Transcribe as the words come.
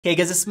Hey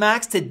guys, it's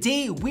Max.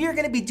 Today we are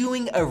going to be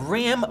doing a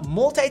RAM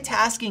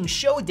multitasking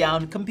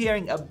showdown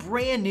comparing a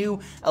brand new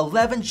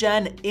 11th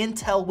gen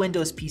Intel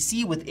Windows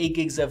PC with 8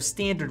 gigs of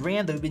standard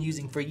RAM that we've been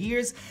using for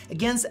years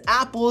against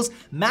Apple's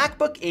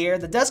MacBook Air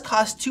that does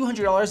cost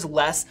 $200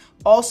 less,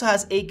 also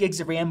has 8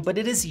 gigs of RAM, but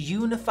it is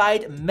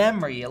unified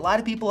memory. A lot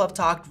of people have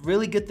talked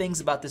really good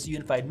things about this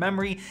unified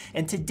memory,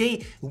 and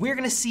today we're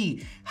going to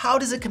see how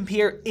does it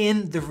compare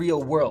in the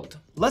real world.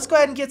 Let's go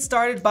ahead and get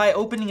started by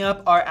opening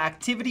up our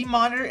activity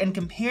monitor and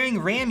comparing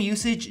RAM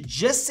usage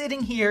just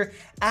sitting here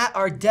at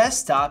our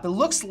desktop. It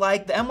looks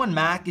like the M1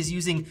 Mac is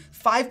using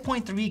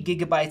 5.3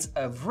 gigabytes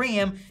of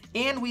RAM,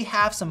 and we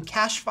have some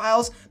cache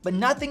files, but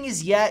nothing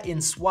is yet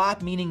in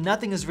swap, meaning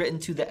nothing is written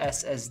to the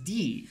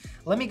SSD.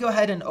 Let me go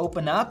ahead and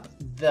open up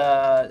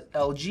the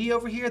LG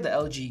over here, the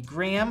LG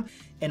Gram,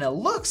 and it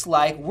looks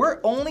like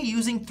we're only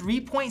using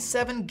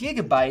 3.7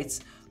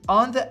 gigabytes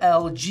on the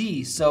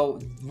LG, so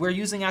we're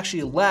using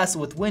actually less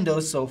with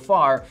Windows so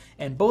far,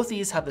 and both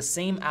these have the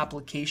same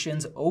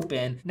applications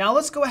open. Now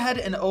let's go ahead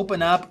and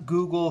open up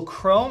Google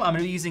Chrome. I'm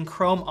gonna be using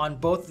Chrome on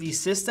both these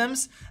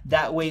systems,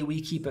 that way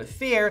we keep it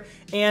fair.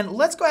 And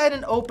let's go ahead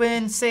and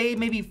open, say,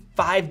 maybe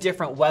 5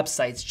 different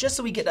websites, just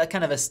so we get a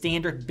kind of a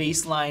standard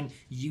baseline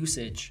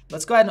usage.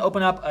 Let's go ahead and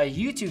open up a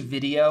YouTube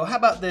video. How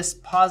about this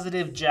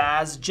positive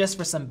jazz, just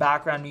for some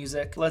background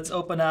music? Let's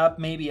open up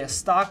maybe a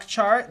stock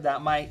chart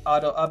that might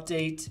auto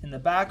update in the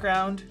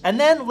background. And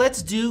then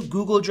let's do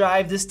Google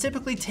Drive. This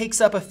typically takes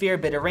up a fair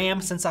bit of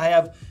RAM since I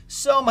have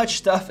so much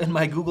stuff in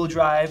my Google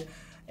Drive.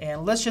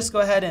 And let's just go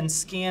ahead and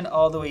scan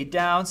all the way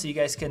down so you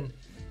guys can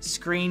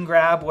screen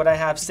grab what I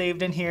have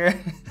saved in here.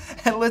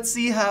 And let's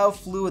see how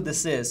fluid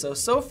this is.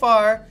 So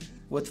far,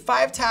 with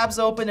 5 tabs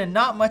open and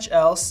not much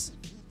else,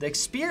 the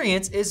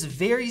experience is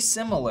very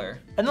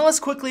similar. And then let's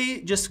quickly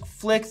just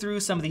flick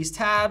through some of these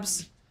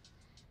tabs.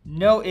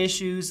 No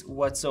issues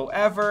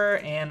whatsoever,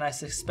 and I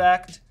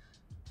suspect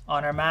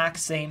on our Mac,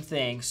 same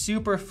thing,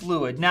 super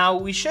fluid. Now,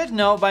 we should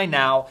know by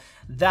now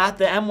that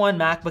the M1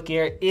 MacBook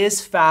Air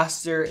is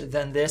faster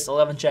than this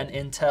 11th gen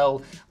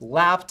Intel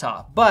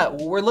laptop. But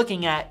what we're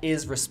looking at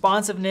is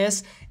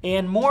responsiveness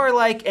and more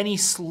like any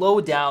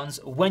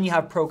slowdowns when you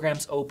have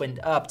programs opened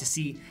up to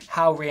see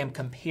how RAM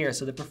compares.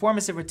 So the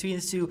performance between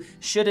the two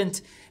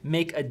shouldn't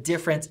make a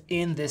difference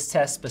in this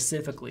test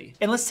specifically.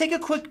 And let's take a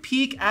quick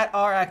peek at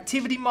our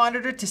activity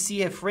monitor to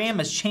see if RAM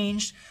has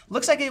changed.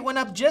 Looks like it went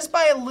up just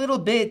by a little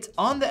bit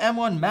on the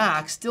M1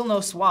 Mac, still no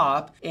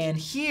swap. And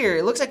here,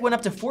 it looks like it went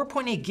up to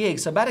 4.8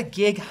 gigs, so about a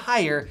gig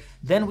higher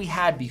than we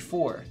had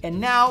before. And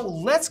now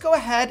let's go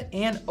ahead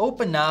and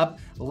open up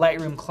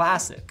Lightroom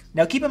Classic.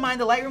 Now keep in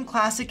mind the Lightroom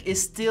Classic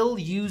is still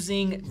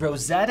using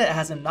Rosetta. It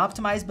hasn't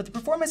optimized, but the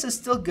performance is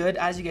still good.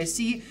 As you guys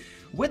see,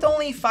 with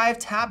only 5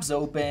 tabs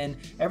open,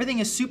 everything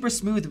is super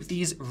smooth with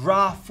these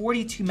raw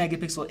 42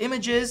 megapixel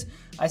images.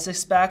 I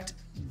suspect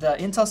the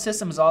Intel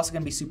system is also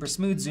gonna be super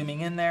smooth,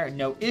 zooming in there,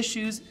 no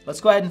issues. Let's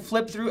go ahead and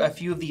flip through a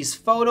few of these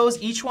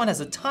photos. Each one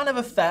has a ton of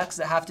effects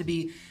that have to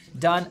be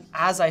done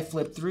as I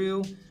flip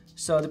through.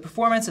 So the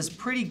performance is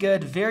pretty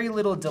good, very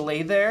little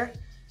delay there.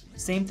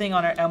 Same thing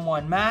on our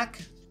M1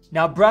 Mac.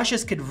 Now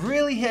brushes could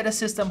really hit a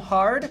system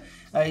hard.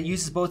 It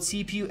uses both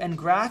CPU and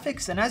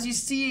graphics. And as you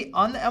see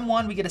on the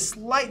M1, we get a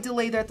slight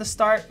delay there at the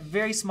start,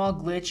 very small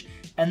glitch,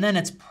 and then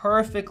it's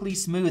perfectly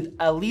smooth,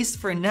 at least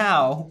for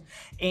now.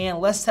 And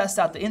let's test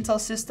out the Intel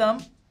system.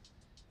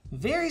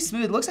 Very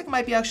smooth, looks like it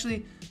might be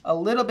actually a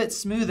little bit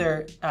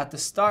smoother at the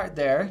start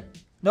there.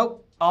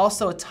 Nope.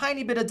 Also a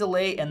tiny bit of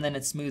delay and then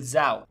it smooths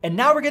out. And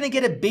now we're gonna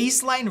get a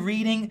baseline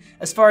reading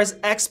as far as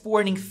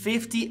exporting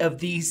 50 of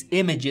these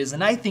images.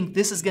 And I think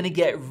this is gonna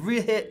get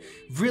hit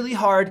really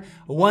hard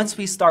once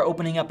we start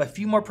opening up a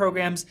few more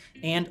programs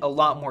and a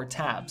lot more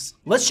tabs.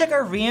 Let's check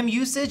our RAM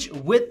usage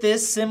with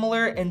this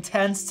similar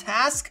intense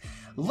task.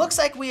 Looks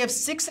like we have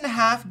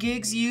 6.5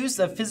 gigs used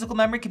of physical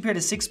memory compared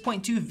to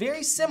 6.2,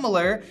 very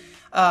similar.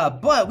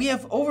 But we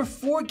have over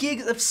 4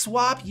 gigs of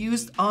swap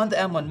used on the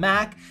M1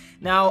 Mac.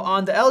 Now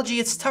on the LG,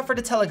 it's tougher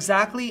to tell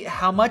exactly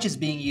how much is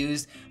being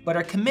used, but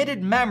our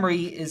committed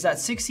memory is at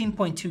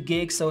 16.2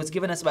 gigs, so it's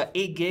given us about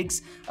 8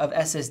 gigs of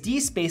SSD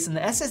space, and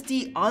the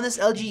SSD on this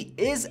LG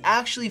is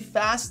actually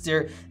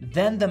faster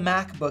than the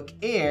MacBook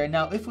Air.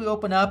 Now, if we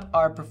open up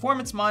our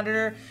performance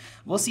monitor,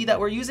 we'll see that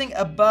we're using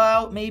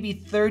about maybe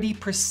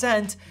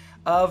 30%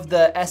 of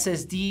the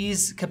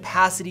SSD's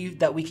capacity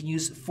that we can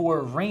use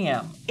for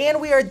RAM. And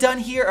we are done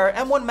here. Our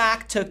M1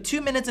 Mac took 2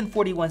 minutes and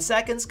 41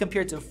 seconds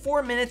compared to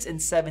 4 minutes and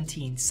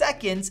 17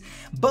 seconds.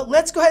 But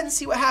let's go ahead and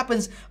see what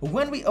happens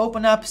when we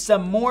open up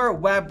some more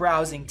web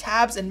browsing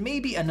tabs and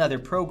maybe another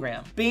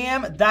program.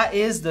 Bam, that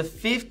is the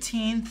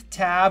 15th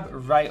tab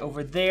right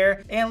over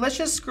there. And let's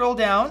just scroll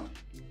down.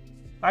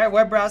 All right,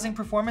 web browsing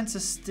performance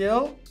is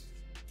still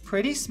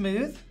pretty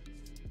smooth.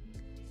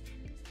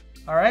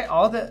 All right,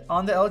 on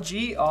the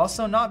LG,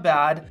 also not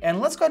bad. And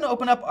let's go ahead and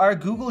open up our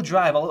Google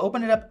Drive. I'll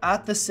open it up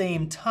at the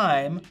same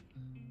time.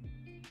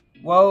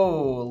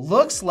 Whoa,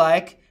 looks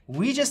like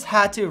we just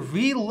had to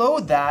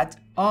reload that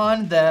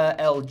on the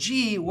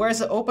LG,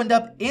 whereas it opened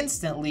up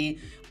instantly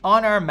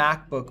on our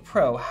MacBook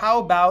Pro. How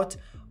about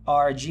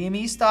our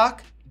GME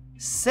stock,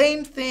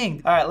 same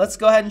thing. All right, let's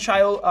go ahead and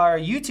try our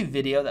YouTube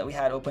video that we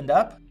had opened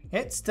up.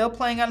 It's still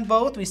playing on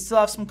both. We still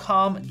have some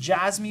calm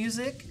jazz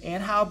music.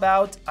 And how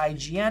about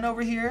IGN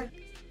over here?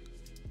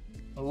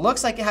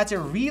 Looks like it had to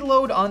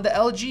reload on the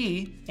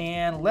LG.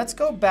 And let's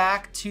go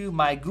back to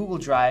my Google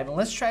Drive and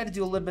let's try to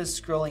do a little bit of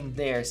scrolling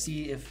there.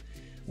 See if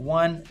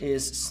one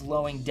is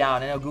slowing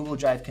down. I know Google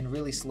Drive can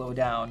really slow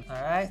down.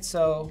 All right,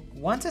 so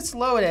once it's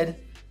loaded,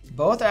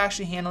 both are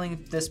actually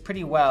handling this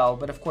pretty well,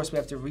 but of course we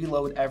have to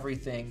reload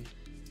everything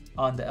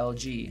on the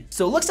LG.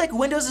 So it looks like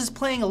Windows is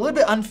playing a little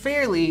bit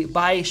unfairly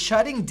by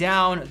shutting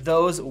down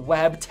those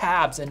web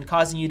tabs and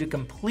causing you to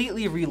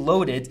completely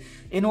reload it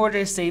in order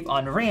to save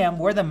on RAM,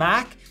 where the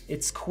Mac,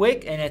 it's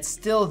quick and it's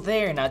still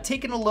there. Now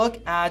taking a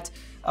look at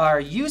our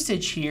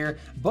usage here,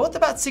 both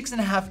about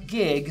 6.5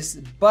 gigs,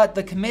 but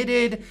the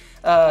committed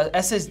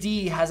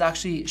SSD has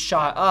actually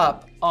shot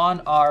up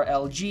on our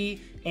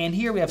LG, and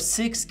here we have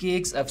 6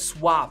 gigs of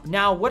swap.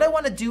 Now what I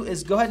want to do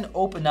is go ahead and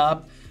open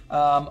up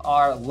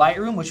our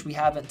Lightroom, which we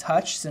haven't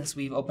touched since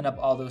we've opened up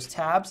all those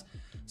tabs.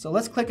 So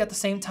let's click at the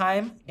same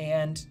time,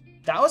 and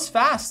that was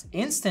fast,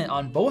 instant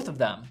on both of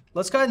them.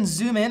 Let's go ahead and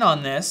zoom in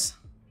on this.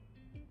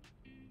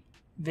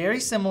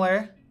 Very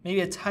similar, maybe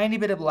a tiny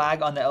bit of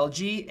lag on the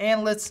LG,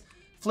 and let's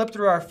flip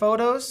through our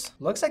photos.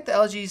 Looks like the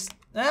LG's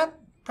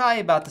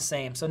probably about the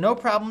same, so no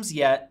problems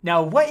yet.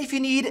 Now, what if you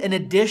need an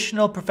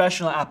additional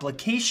professional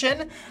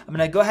application? I'm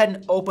gonna go ahead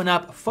and open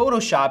up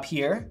Photoshop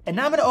here, and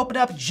now I'm gonna open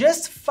up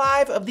just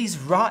 5 of these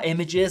raw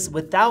images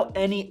without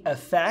any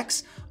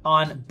effects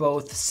on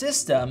both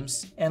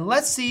systems. And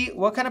let's see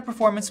what kind of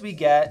performance we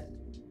get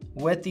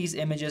with these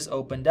images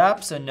opened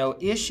up, so no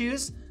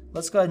issues.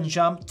 Let's go ahead and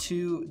jump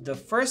to the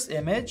first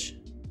image.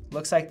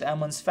 Looks like the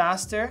M1's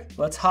faster.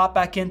 Let's hop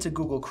back into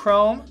Google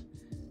Chrome.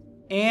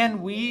 And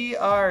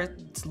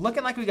it's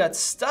looking like we got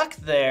stuck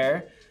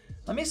there.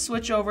 Let me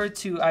switch over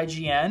to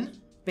IGN.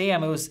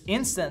 Bam, it was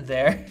instant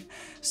there.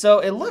 So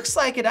it looks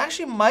like it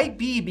actually might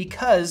be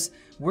because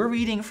we're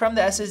reading from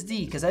the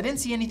SSD, because I didn't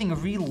see anything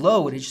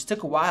reload. It just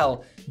took a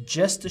while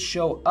just to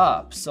show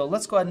up. So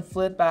let's go ahead and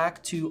flip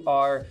back to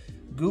our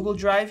Google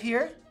Drive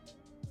here.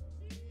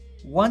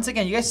 Once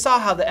again, you guys saw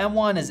how the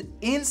M1 is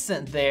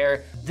instant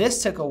there.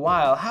 This took a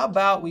while. How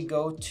about we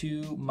go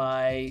to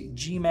my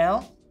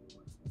Gmail?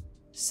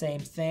 Same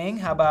thing.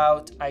 How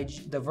about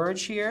The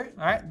Verge here?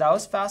 All right, that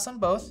was fast on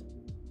both.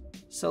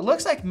 So it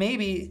looks like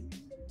maybe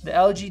the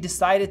LG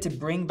decided to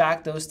bring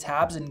back those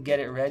tabs and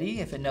get it ready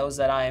if it knows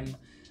that I'm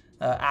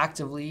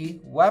actively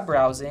web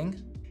browsing.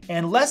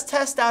 And let's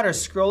test out our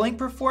scrolling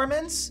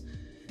performance.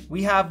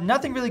 We have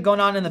nothing really going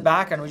on in the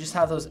background. We just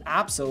have those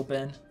apps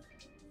open.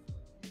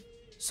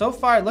 So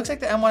far, it looks like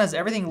the M1 has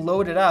everything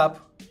loaded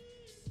up,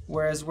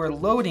 whereas we're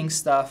loading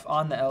stuff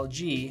on the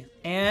LG.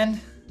 And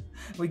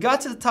we got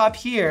to the top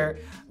here,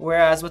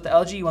 whereas with the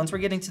LG, once we're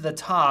getting to the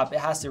top, it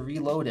has to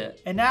reload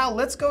it. And now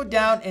let's go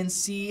down and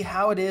see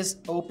how it is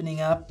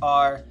opening up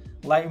our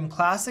Lightroom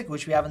Classic,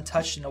 which we haven't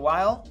touched in a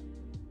while.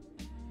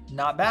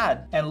 Not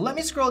bad. And let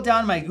me scroll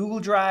down my Google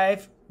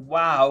Drive.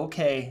 Wow,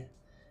 okay.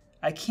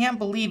 I can't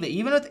believe it.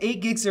 Even with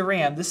 8 gigs of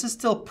RAM, this is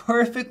still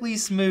perfectly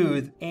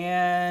smooth.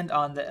 And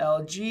on the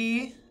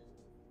LG,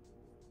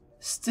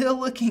 still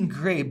looking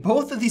great.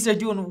 Both of these are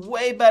doing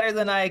way better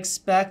than I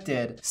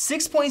expected.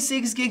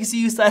 6.6 gigs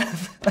used out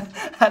of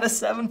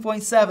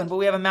 7.7, but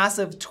we have a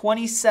massive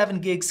 27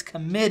 gigs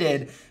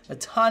committed. A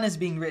ton is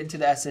being written to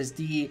the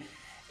SSD.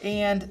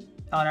 And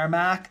on our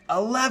Mac,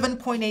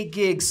 11.8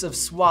 gigs of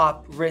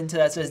swap written to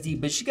the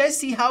SSD. But you guys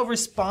see how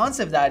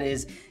responsive that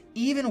is,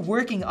 even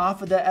working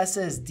off of the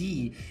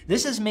SSD.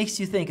 This just makes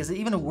you think, is it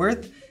even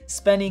worth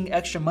spending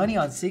extra money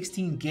on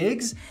 16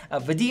 gigs?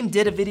 Vadim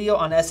did a video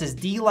on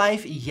SSD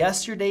life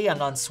yesterday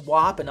and on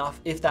swap and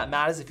if that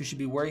matters, if you should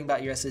be worrying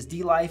about your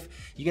SSD life.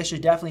 You guys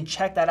should definitely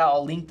check that out.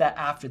 I'll link that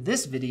after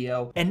this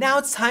video. And now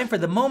it's time for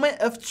the moment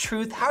of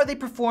truth. How do they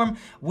perform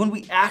when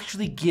we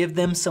actually give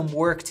them some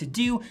work to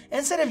do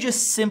instead of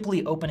just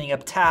simply opening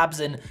up tabs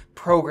and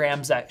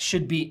programs that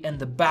should be in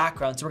the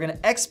background? So we're gonna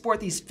export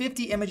these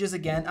 50 images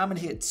again. I'm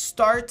gonna hit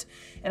start,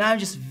 and I'm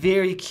just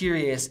very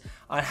curious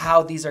on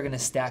how these are gonna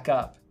stack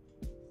up.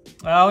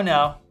 Oh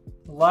no,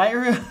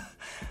 Lightroom,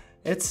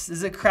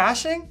 is it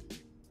crashing?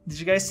 Did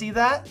you guys see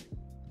that?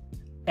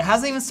 It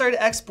hasn't even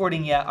started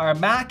exporting yet. Our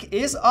Mac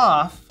is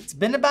off. It's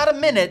been about a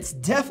minute. It's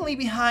definitely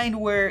behind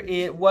where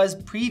it was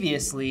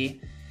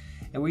previously.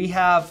 And we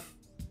have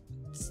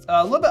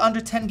a little bit under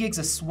 10 gigs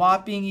of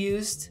swap being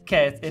used.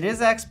 Okay, it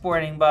is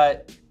exporting,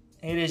 but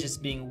it is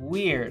just being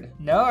weird.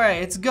 No, all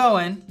right, it's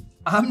going.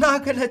 I'm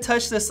not gonna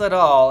touch this at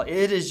all.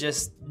 It is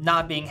just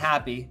not being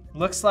happy.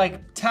 Looks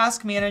like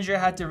Task Manager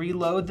had to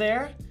reload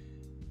there,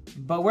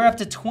 but we're up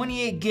to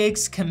 28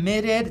 gigs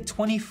committed,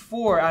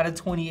 24 out of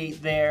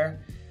 28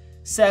 there,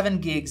 7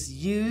 gigs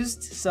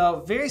used.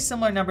 So very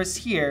similar numbers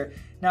here.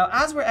 Now,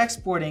 as we're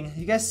exporting,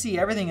 you guys see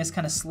everything is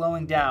kind of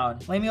slowing down.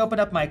 Let me open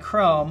up my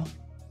Chrome.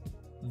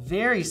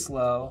 Very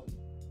slow.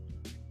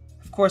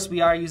 Of course, we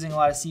are using a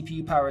lot of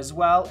CPU power as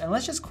well. And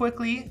let's just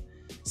quickly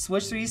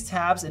switch through these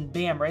tabs, and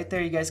bam, right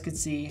there you guys could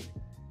see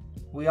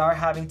We are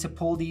having to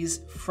pull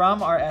these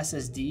from our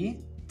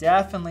SSD.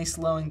 Definitely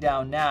slowing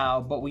down now,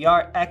 but we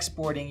are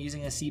exporting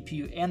using the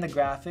CPU and the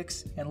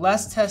graphics. And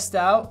let's test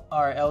out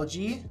our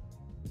LG.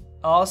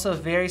 Also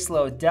very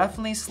slow,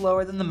 definitely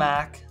slower than the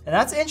Mac. And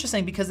that's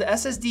interesting because the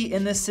SSD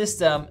in this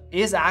system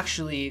is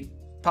actually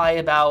probably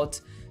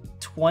about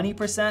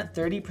 20%,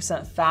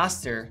 30%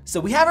 faster. So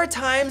we have our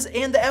times,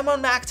 and the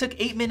M1 Mac took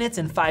 8 minutes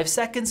and 5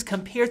 seconds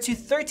compared to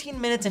 13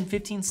 minutes and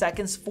 15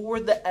 seconds for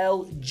the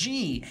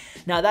LG.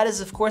 Now that is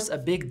of course a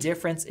big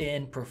difference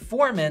in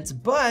performance,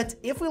 but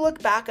if we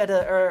look back at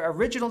our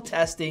original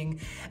testing,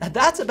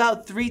 that's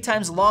about 3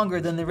 times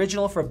longer than the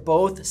original for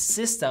both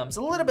systems,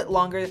 a little bit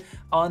longer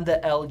on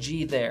the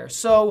LG there.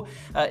 So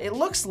it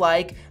looks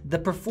like the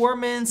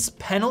performance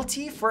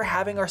penalty for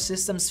having our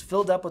systems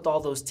filled up with all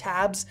those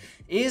tabs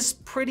is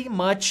pretty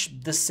much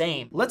the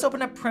same. Let's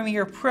open up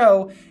Premiere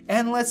Pro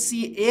and let's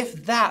see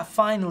if that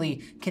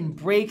finally can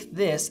break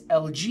this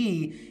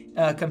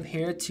LG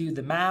compared to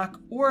the Mac,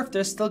 or if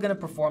they're still gonna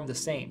perform the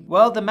same.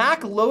 Well, the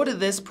Mac loaded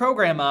this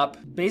program up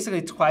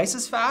basically twice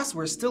as fast.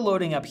 We're still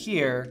loading up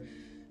here.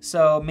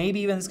 So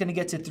maybe even it's gonna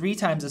get to 3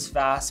 times as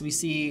fast. We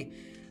see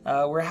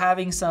we're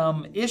having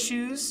some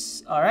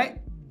issues. All right,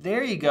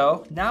 there you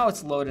go. Now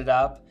it's loaded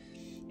up.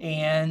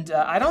 And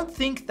I don't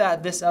think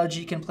that this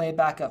LG can play it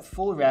back up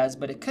full res,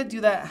 but it could do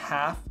that at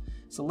half.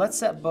 So let's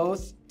set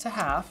both to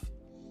half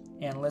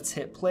and let's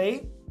hit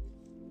play.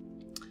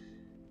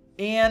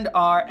 And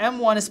our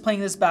M1 is playing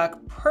this back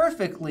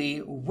perfectly,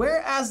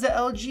 whereas the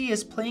LG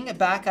is playing it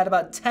back at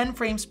about 10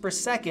 frames per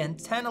second,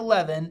 10,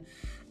 11,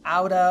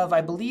 out of, I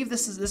believe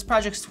this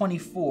project's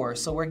 24.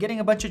 So we're getting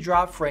a bunch of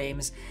drop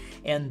frames.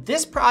 And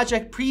this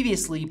project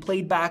previously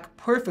played back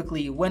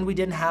perfectly when we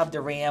didn't have the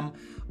RAM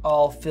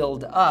all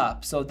filled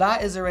up. So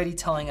that is already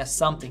telling us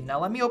something. Now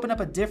let me open up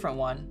a different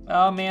one.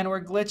 Oh man,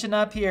 we're glitching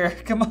up here.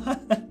 Come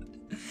on.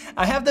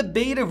 I have the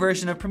beta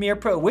version of Premiere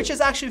Pro, which is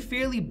actually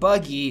fairly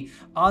buggy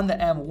on the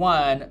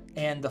M1,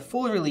 and the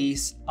full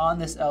release on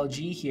this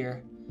LG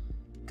here.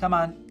 Come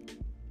on,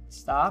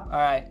 stop. All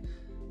right,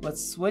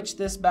 let's switch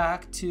this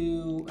back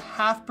to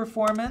half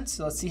performance.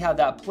 So let's see how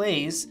that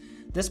plays.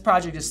 This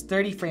project is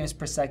 30 frames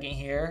per second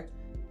here.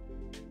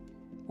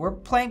 We're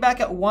playing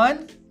back at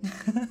 1.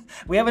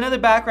 We have another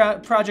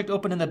background project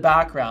open in the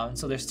background,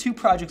 so there's 2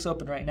 projects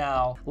open right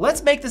now.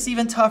 Let's make this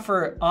even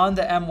tougher on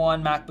the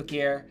M1 MacBook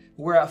Air.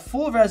 We're at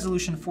full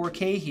resolution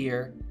 4K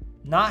here,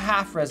 not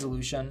half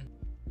resolution.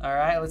 All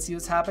right, let's see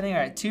what's happening. All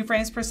right, 2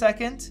 frames per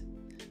second.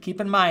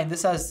 Keep in mind,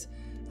 this has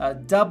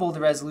double the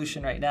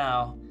resolution right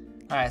now.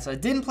 All right, so I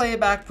didn't play it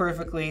back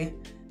perfectly.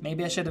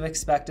 Maybe I should have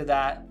expected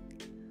that.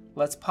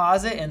 Let's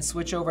pause it and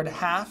switch over to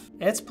half.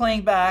 It's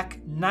playing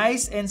back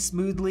nice and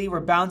smoothly. We're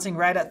bouncing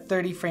right at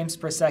 30 frames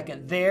per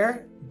second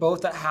there,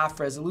 both at half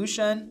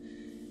resolution.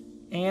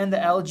 And the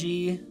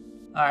LG,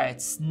 all right,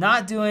 it's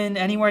not doing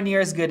anywhere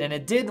near as good. And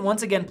it did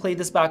once again play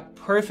this back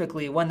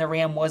perfectly when the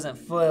RAM wasn't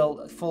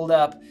filled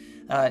up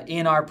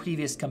in our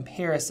previous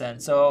comparison.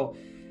 So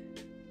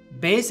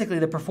basically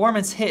the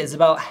performance hit is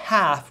about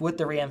half with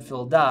the RAM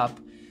filled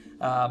up.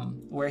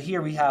 Where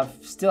here we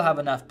still have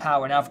enough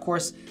power. Now, of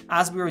course,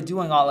 as we were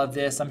doing all of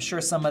this, I'm sure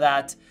some of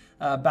that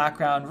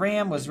background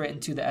RAM was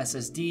written to the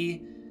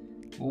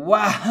SSD.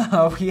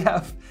 Wow, we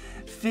have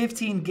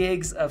 15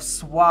 gigs of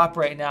swap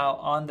right now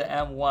on the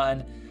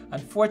M1.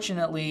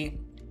 Unfortunately,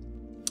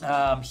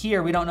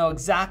 here we don't know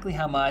exactly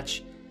how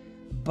much,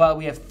 but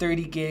we have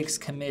 30 gigs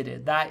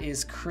committed. That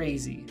is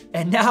crazy.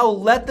 And now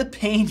let the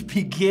pain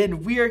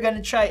begin. We are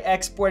gonna try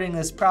exporting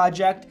this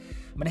project.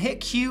 I'm gonna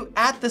hit Q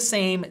at the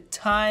same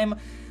time.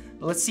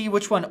 Let's see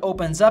which one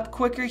opens up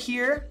quicker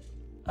here.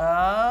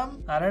 I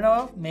don't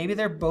know, maybe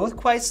they're both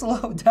quite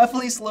slow,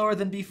 definitely slower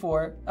than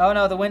before. Oh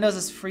no, the Windows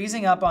is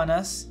freezing up on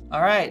us.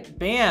 All right,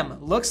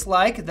 bam, looks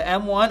like the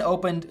M1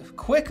 opened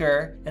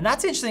quicker, and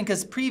that's interesting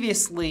because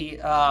previously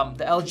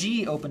the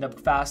LG opened up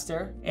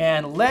faster.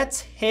 And let's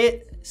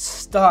hit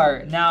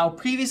start. Now,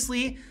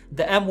 previously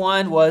the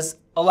M1 was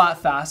a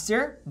lot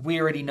faster,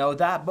 we already know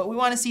that, but we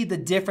wanna see the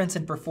difference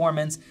in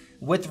performance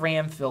with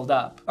RAM filled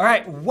up. All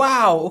right,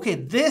 wow, okay,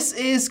 this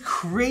is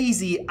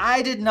crazy.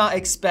 I did not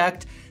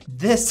expect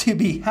this to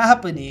be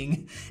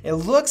happening. It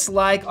looks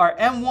like our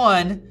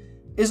M1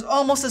 is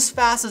almost as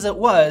fast as it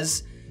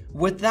was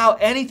without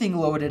anything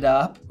loaded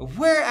up,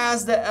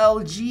 whereas the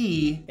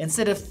LG,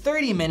 instead of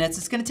 30 minutes,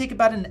 it's gonna take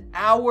about an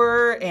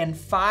hour and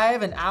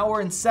 5, an hour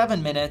and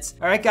 7 minutes.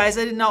 All right, guys,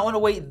 I did not wanna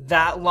wait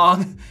that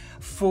long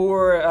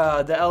for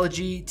the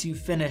LG to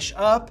finish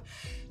up.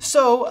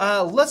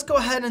 So let's go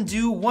ahead and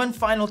do one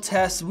final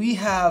test. We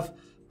have a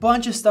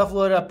bunch of stuff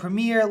loaded up: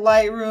 Premiere,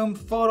 Lightroom,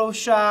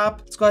 Photoshop.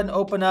 Let's go ahead and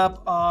open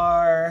up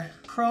our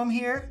Chrome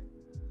here.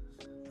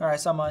 All right,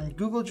 so I'm on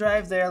Google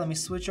Drive there. Let me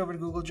switch over to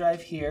Google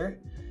Drive here.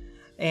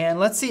 And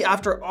let's see,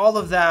 after all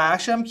of that,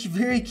 actually I'm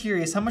very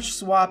curious, how much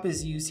swap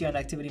is used here on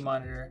Activity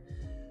Monitor?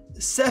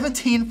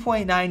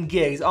 17.9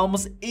 gigs,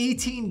 almost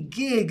 18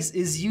 gigs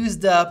is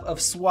used up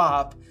of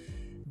swap.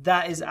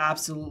 That is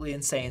absolutely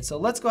insane. So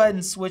let's go ahead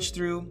and switch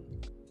through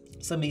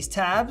some of these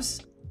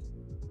tabs.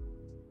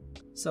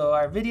 So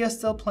our video is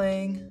still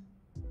playing.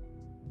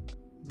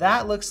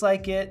 That looks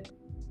like it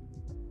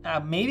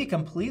maybe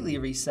completely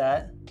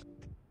reset.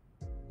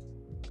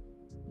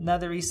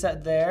 Another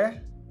reset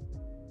there.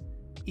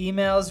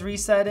 Emails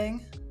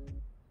resetting.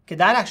 Okay,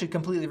 that actually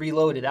completely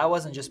reloaded. That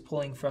wasn't just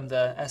pulling from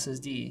the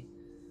SSD.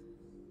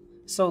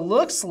 So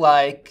looks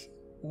like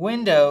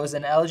Windows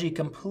and LG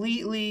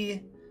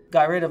completely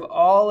got rid of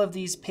all of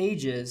these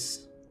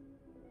pages.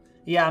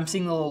 Yeah, I'm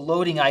seeing the little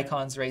loading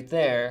icons right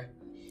there.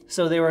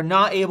 So they were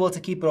not able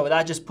to keep it over.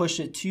 That just pushed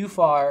it too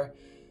far,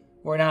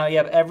 where now you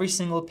have every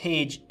single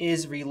page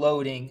is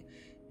reloading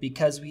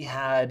because we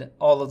had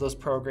all of those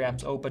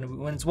programs open.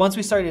 Once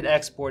we started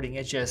exporting,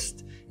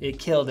 it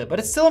killed it. But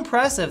it's still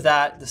impressive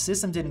that the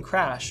system didn't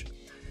crash.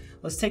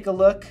 Let's take a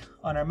look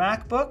on our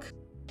MacBook.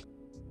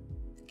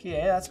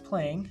 Okay, that's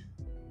playing.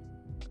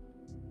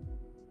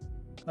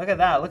 Look at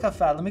that, look how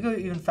fast. Let me go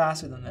even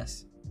faster than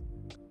this.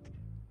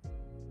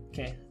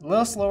 Okay, a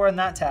little slower in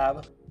that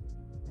tab.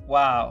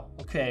 Wow,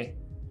 okay.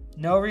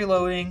 No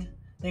reloading.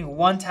 I think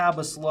one tab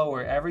was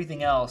slower,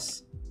 everything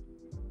else.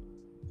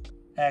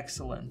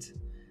 Excellent.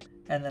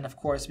 And then of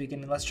course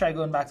let's try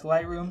going back to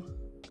Lightroom.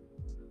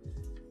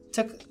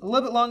 Took a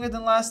little bit longer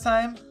than last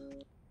time.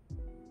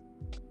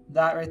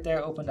 That right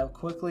there opened up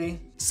quickly.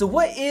 So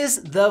what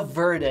is the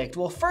verdict?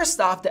 Well, first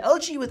off, the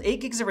LG with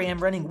 8 gigs of RAM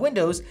running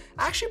Windows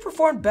actually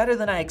performed better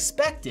than I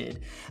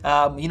expected.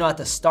 You know, at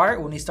the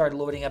start, when we started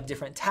loading up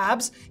different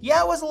tabs,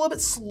 yeah, it was a little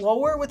bit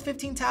slower with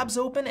 15 tabs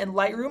open in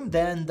Lightroom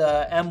than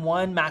the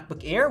M1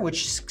 MacBook Air,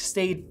 which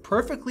stayed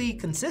perfectly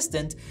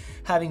consistent,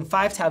 having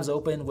 5 tabs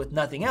open with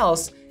nothing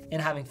else,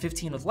 and having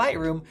 15 with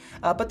Lightroom,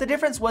 but the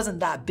difference wasn't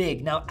that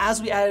big. Now,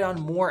 as we added on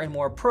more and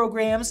more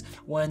programs,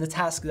 when the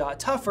task got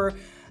tougher,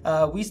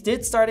 we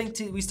started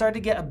to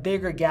get a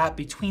bigger gap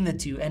between the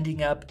two,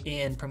 ending up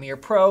in Premiere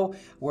Pro,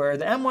 where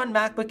the M1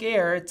 MacBook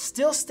Air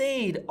still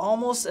stayed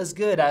almost as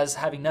good as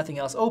having nothing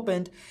else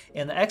opened,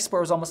 and the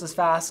export was almost as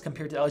fast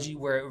compared to LG,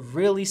 where it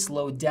really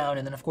slowed down.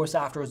 And then of course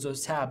afterwards,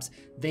 those tabs,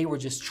 they were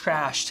just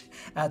trashed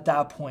at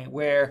that point,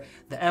 where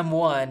the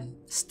M1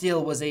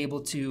 still was able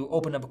to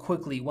open up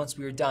quickly once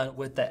we were done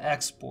with the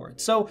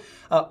export. So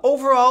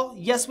overall,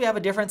 yes, we have a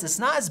difference. It's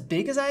not as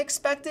big as I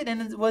expected.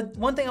 And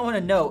one thing I want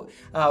to note,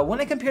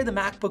 when I compare the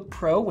MacBook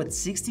Pro with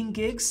 16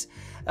 gigs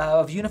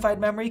of unified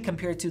memory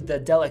compared to the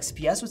Dell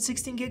XPS with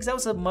 16 gigs, that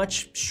was a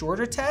much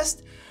shorter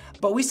test.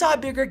 But we saw a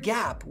bigger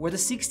gap where the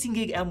 16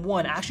 gig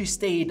M1 actually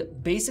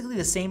stayed basically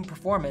the same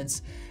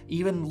performance,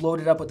 even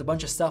loaded up with a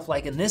bunch of stuff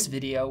like in this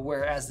video,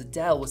 whereas the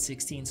Dell with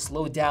 16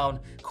 slowed down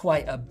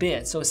quite a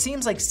bit. So it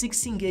seems like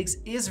 16 gigs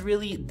is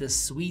really the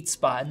sweet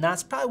spot, and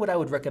that's probably what I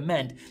would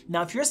recommend.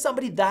 Now, if you're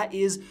somebody that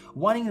is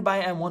wanting to buy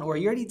an M1, or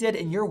you already did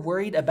and you're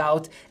worried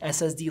about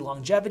SSD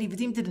longevity,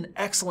 Vadim did an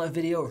excellent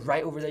video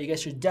right over there. You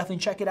guys should definitely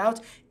check it out.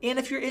 And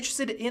if you're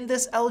interested in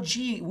this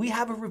LG, we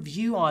have a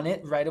review on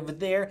it right over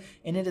there,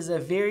 and it is a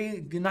very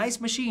nice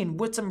machine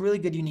with some really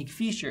good unique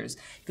features.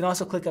 You can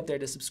also click up there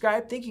to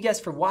subscribe. Thank you guys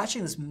for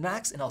watching. This is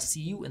Max, and I'll see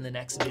you in the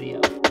next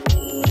video.